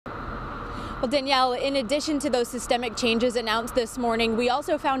Well, Danielle, in addition to those systemic changes announced this morning, we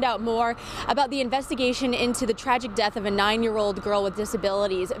also found out more about the investigation into the tragic death of a 9-year-old girl with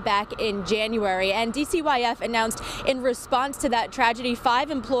disabilities back in January. And DCYF announced in response to that tragedy, 5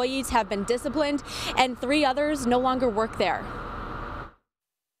 employees have been disciplined and 3 others no longer work there.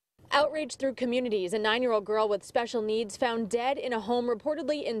 Outrage through communities, a 9-year-old girl with special needs found dead in a home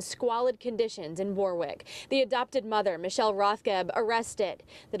reportedly in squalid conditions in Warwick. The adopted mother, Michelle Rothgeb, arrested.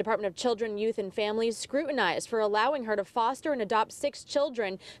 The Department of Children, Youth and Families scrutinized for allowing her to foster and adopt 6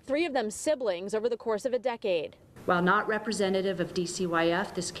 children, 3 of them siblings, over the course of a decade. While not representative of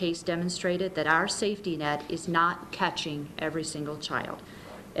DCYF, this case demonstrated that our safety net is not catching every single child,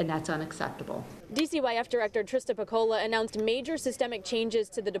 and that's unacceptable. DCYF Director Trista Piccola announced major systemic changes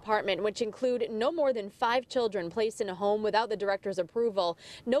to the department, which include no more than 5 children placed in a home without the director's approval,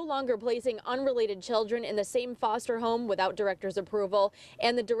 no longer placing unrelated children in the same foster home without director's approval,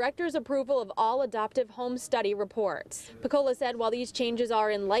 and the director's approval of all adoptive home study reports. Piccola said while these changes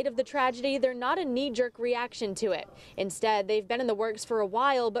are in light of the tragedy, they're not a knee-jerk reaction to it. Instead, they've been in the works for a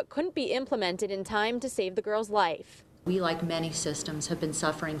while but couldn't be implemented in time to save the girl's life. We, like many systems, have been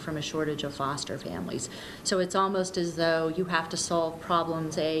suffering from a shortage of foster families. So it's almost as though you have to solve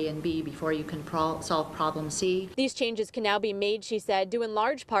problems A and B before you can solve problem C. These changes can now be made, she said, due in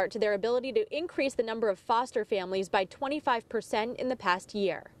large part to their ability to increase the number of foster families by 25% in the past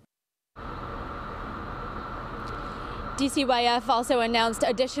year. DCYF also announced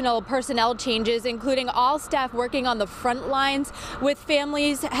additional personnel changes, including all staff working on the front lines with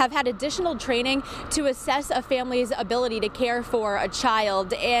families have had additional training to assess a family's ability to care for a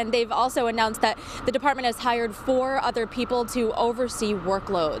child. And they've also announced that the department has hired 4 other people to oversee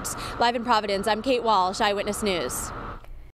workloads. Live in Providence, I'm Kate Walsh, Eyewitness News.